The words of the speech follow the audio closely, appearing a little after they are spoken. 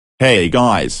Hey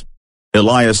guys.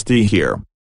 Elias D here.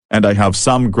 And I have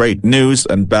some great news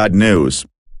and bad news.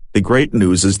 The great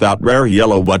news is that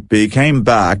RareYellowWuttBee came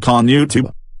back on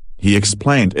YouTube. He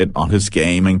explained it on his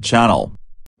gaming channel.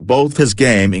 Both his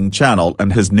gaming channel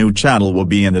and his new channel will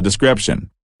be in the description.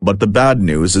 But the bad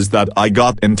news is that I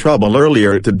got in trouble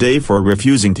earlier today for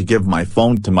refusing to give my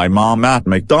phone to my mom at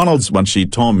McDonald's when she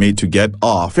told me to get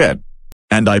off it.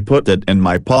 And I put it in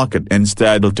my pocket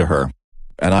instead of to her.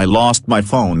 And I lost my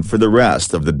phone for the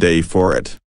rest of the day for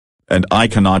it. And I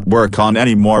cannot work on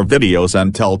any more videos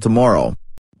until tomorrow.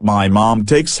 My mom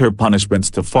takes her punishments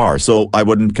too far, so I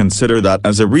wouldn't consider that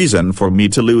as a reason for me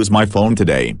to lose my phone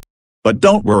today. But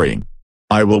don't worry.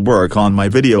 I will work on my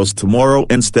videos tomorrow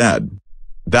instead.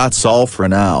 That's all for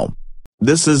now.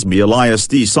 This is me, Elias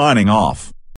D, signing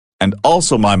off. And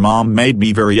also my mom made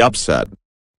me very upset.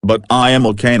 But I am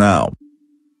okay now.